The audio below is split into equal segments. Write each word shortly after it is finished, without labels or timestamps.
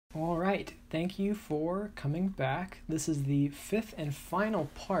right, thank you for coming back. This is the fifth and final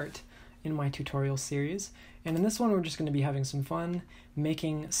part in my tutorial series, and in this one we're just going to be having some fun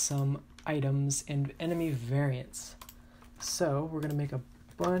making some items and enemy variants. So we're going to make a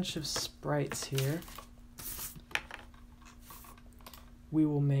bunch of sprites here. We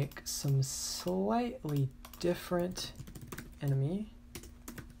will make some slightly different enemy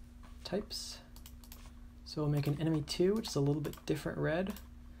types. So we'll make an enemy 2, which is a little bit different red,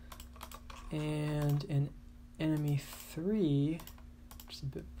 and an enemy 3, which is a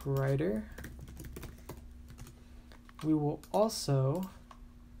bit brighter. We will also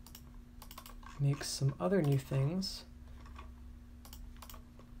make some other new things.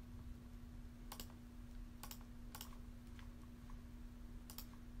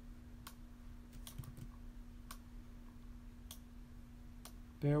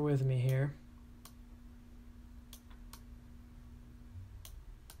 Bear with me here.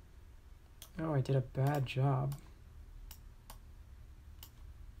 Oh, I did a bad job.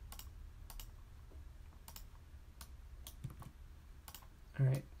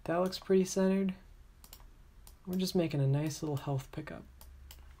 Alright, that looks pretty centered. We're just making a nice little health pickup.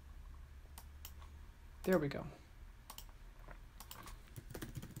 There we go.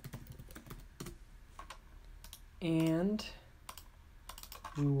 And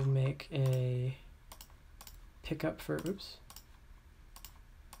we will make a pickup for, oops.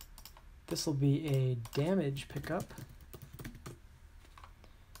 This will be a damage pickup.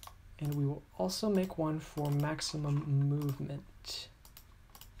 And we will also make one for maximum movement.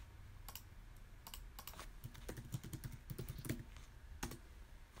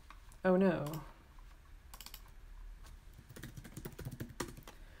 Oh no.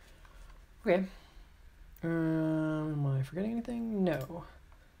 Okay. Am I forgetting anything? No.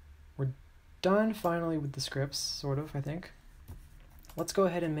 We're done finally with the scripts, sort of, I think. Let's go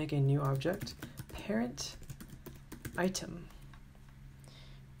ahead and make a new object, parent item.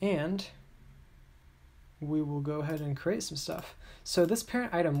 And we will go ahead and create some stuff. So this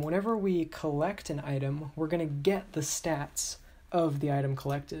parent item, whenever we collect an item, we're going to get the stats of the item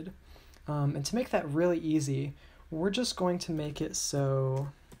collected. And to make that really easy, we're just going to make it so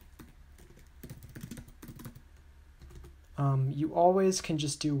you always can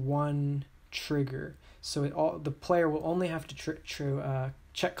just do one trigger. So the player will only have to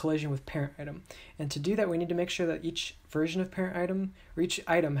check collision with parent item. And to do that, we need to make sure that each version of parent item, or each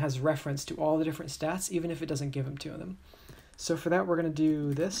item, has reference to all the different stats, even if it doesn't give them to them. So for that, we're going to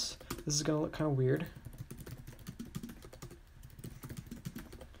do this. This is going to look kind of weird.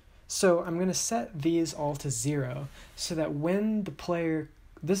 So I'm going to set these all to 0 so that when the player,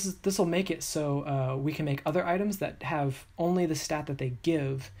 this will make it so we can make other items that have only the stat that they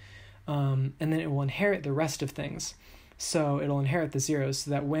give, and then it will inherit the rest of things. So it'll inherit the zeros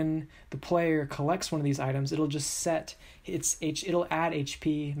so that when the player collects one of these items, it'll just set it'll add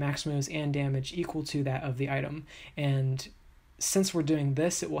HP, max moves, and damage equal to that of the item. And since we're doing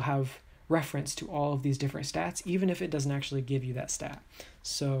this, it will have reference to all of these different stats, even if it doesn't actually give you that stat.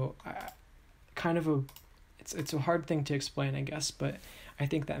 So it's a hard thing to explain, I guess, but I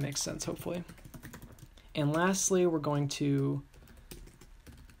think that makes sense, hopefully. And lastly, we're going to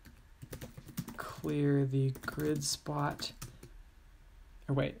clear the grid spot.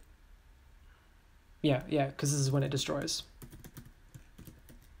 Or wait. Yeah, because this is when it destroys.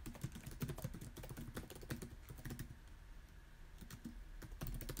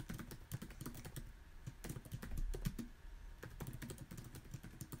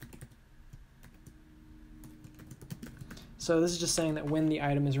 So this is just saying that when the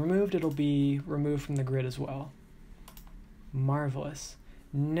item is removed, it'll be removed from the grid as well. Marvelous.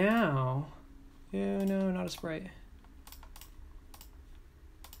 Now, no, not a sprite.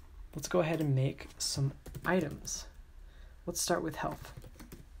 Let's go ahead and make some items. Let's start with health.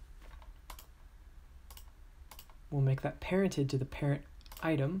 We'll make that parented to the parent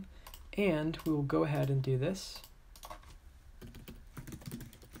item, and we will go ahead and do this.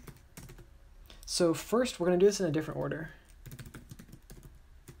 So first, we're going to do this in a different order.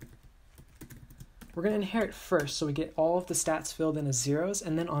 We're going to inherit first, so we get all of the stats filled in as zeros,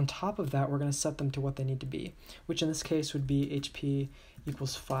 and then on top of that, we're going to set them to what they need to be, which in this case would be HP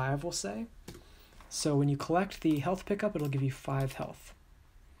equals 5, we'll say. So when you collect the health pickup, it'll give you 5 health.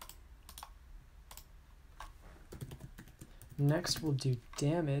 Next, we'll do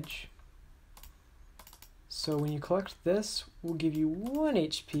damage. So when you collect this, we'll give you 1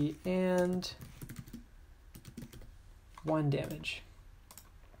 HP and 1 damage.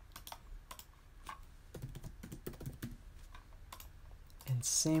 And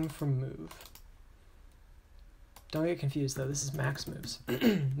same for move. Don't get confused though, this is max moves.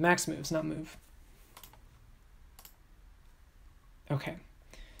 Max moves, not move. Okay,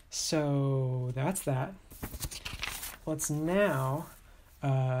 so that's that. Let's now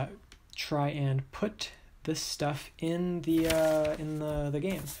try and put this stuff in the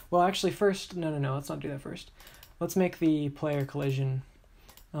game. Well, actually, first, no, let's not do that first. Let's make the player collision.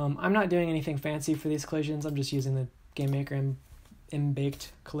 I'm not doing anything fancy for these collisions. I'm just using the GameMaker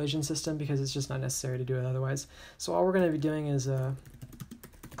in-baked collision system because it's just not necessary to do it otherwise. So all we're going to be doing is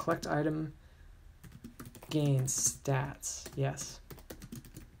collect item, gain stats. Yes.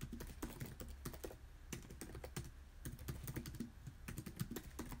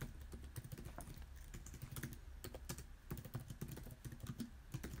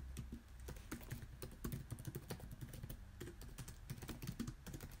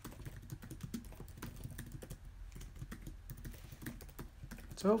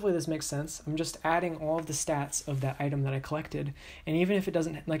 So hopefully this makes sense. I'm just adding all of the stats of that item that I collected. And even if it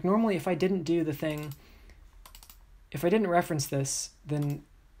doesn't, like normally if I didn't do the thing, if I didn't reference this, then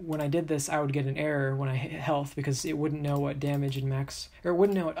when I did this, I would get an error when I hit health because it wouldn't know what damage and max, or it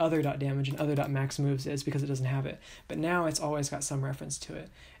wouldn't know what other.damage and other.max moves is because it doesn't have it. But now it's always got some reference to it.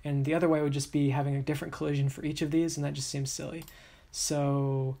 And the other way would just be having a different collision for each of these, and that just seems silly.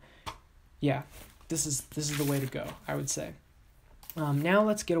 So yeah, this is the way to go, I would say. Now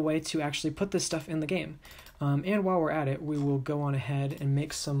let's get a way to actually put this stuff in the game. And while we're at it, we will go on ahead and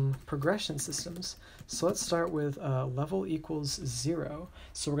make some progression systems. So let's start with level equals 0.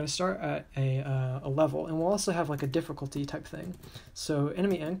 So we're going to start at a level, and we'll also have like a difficulty type thing. So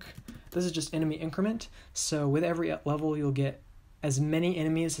enemy inc, this is just enemy increment. So with every level, you'll get as many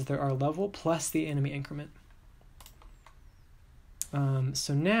enemies as there are level plus the enemy increment.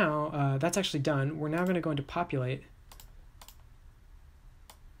 So now that's actually done. We're now going to go into populate.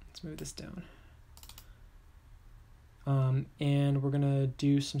 Move this down. And we're gonna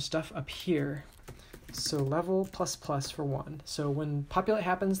do some stuff up here. So level plus plus for 1. So when populate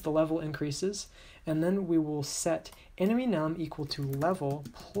happens, the level increases, and then we will set enemy num equal to level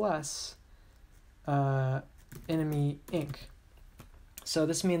plus enemy inc. So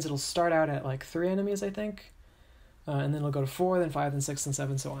this means it'll start out at like 3 enemies, I think, and then it'll go to 4, then 5, then 6, then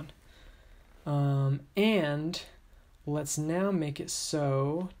 7, so on. And let's now make it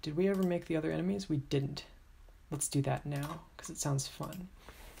so, did we ever make the other enemies? We didn't. Let's do that now, because it sounds fun.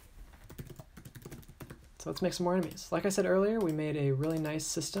 So let's make some more enemies. Like I said earlier, we made a really nice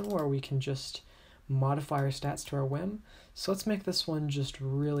system where we can just modify our stats to our whim. So let's make this one just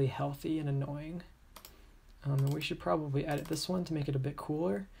really healthy and annoying. And we should probably edit this one to make it a bit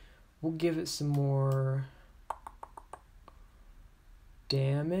cooler. We'll give it some more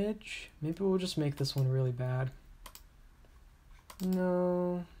damage. Maybe we'll just make this one really bad.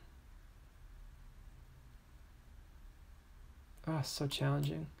 No. Oh, so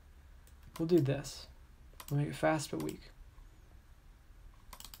challenging. We'll do this. We'll make it fast but weak.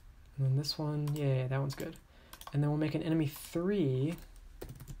 And then this one, yeah, that one's good. And then we'll make an enemy 3,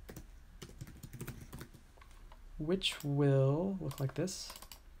 which will look like this.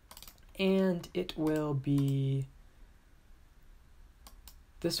 And it will be,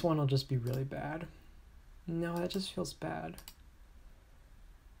 this one will just be really bad. No, that just feels bad.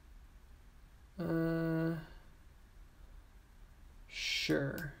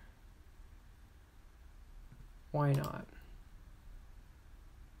 Sure. Why not?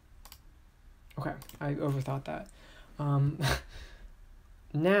 Okay, I overthought that.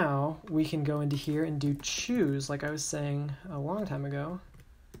 Now we can go into here and do choose, like I was saying a long time ago.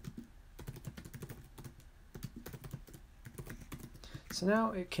 So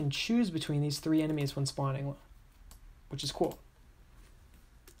now it can choose between these 3 enemies when spawning, which is cool.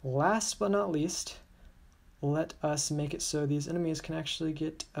 Last but not least, let us make it so these enemies can actually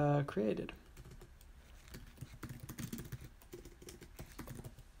get created.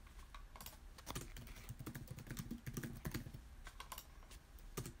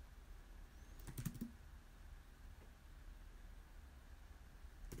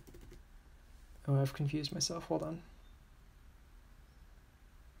 Oh, I've confused myself. Hold on.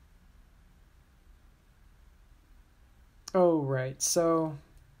 Oh, right. So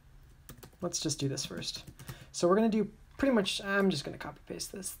let's just do this first. So we're going to do pretty much, I'm just going to copy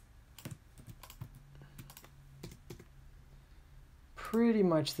paste this. Pretty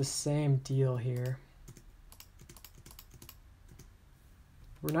much the same deal here.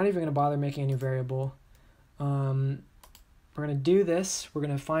 We're not even going to bother making a new variable. We're going to do this. We're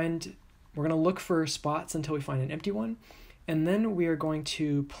going to look for spots until we find an empty one. And then we are going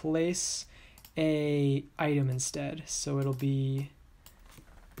to place a item instead. So it'll be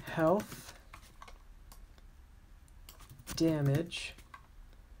health damage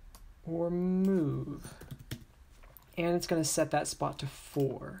or move. And it's going to set that spot to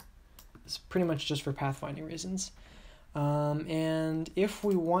 4. It's pretty much just for pathfinding reasons. And if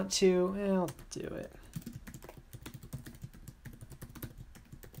we want to, I'll do it.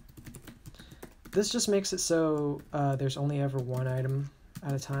 This just makes it so there's only ever one item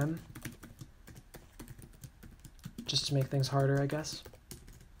at a time. Just to make things harder, I guess.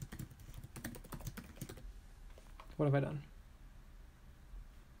 What have I done?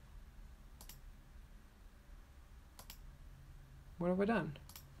 What have I done?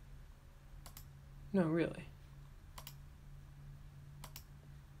 No, really.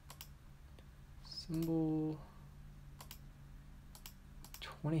 Symbol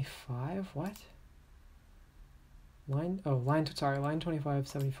 25? What? Line 25,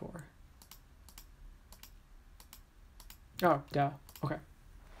 74. Oh, duh. Okay.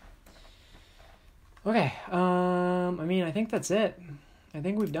 Okay, I mean, I think that's it. I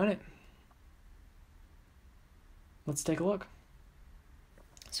think we've done it. Let's take a look.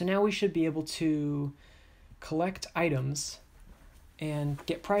 So now we should be able to collect items and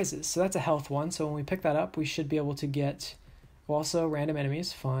get prizes. So that's a health one. So when we pick that up, we should be able to get also random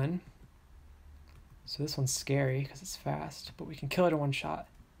enemies. Fun. So this one's scary because it's fast, but we can kill it in one shot.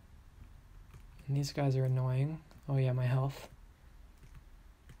 And these guys are annoying. Oh yeah, my health.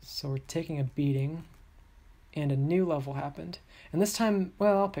 So we're taking a beating, and a new level happened. And this time,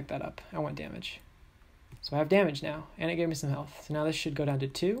 well, I'll pick that up. I want damage. So I have damage now, and it gave me some health. So now this should go down to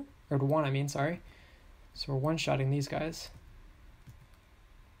 2, or to 1, I mean, sorry. So we're one-shotting these guys.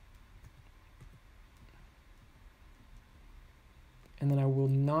 And then I will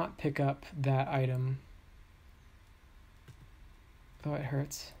not pick up that item. Oh, it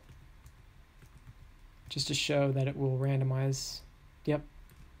hurts. Just to show that it will randomize. Yep.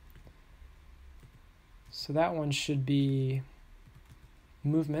 So that one should be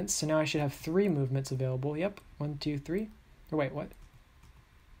movements. So now I should have 3 movements available. Yep. 1, 2, 3. Or wait, what?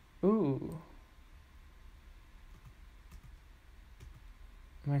 Ooh.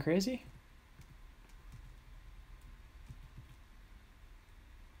 Am I crazy?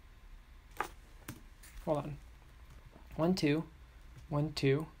 Hold on. 1, 2. 1,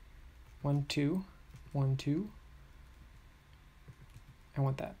 2. 1, 2. 1, 2. I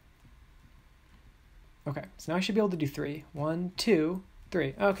want that. Okay, so now I should be able to do 3. 1, 2,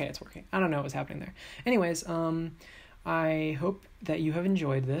 3. Okay, it's working. I don't know what was happening there. Anyways, I hope that you have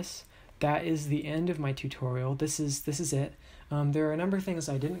enjoyed this. That is the end of my tutorial. This is it. There are a number of things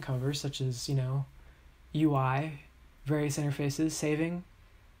I didn't cover, such as, UI, various interfaces, saving,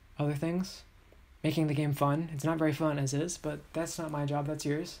 other things, making the game fun. It's not very fun as is, but that's not my job, that's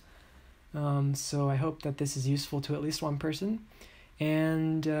yours. So I hope that this is useful to at least one person.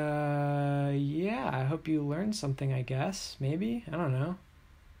 And, yeah, I hope you learned something, I guess. Maybe? I don't know.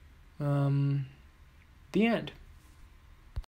 The end.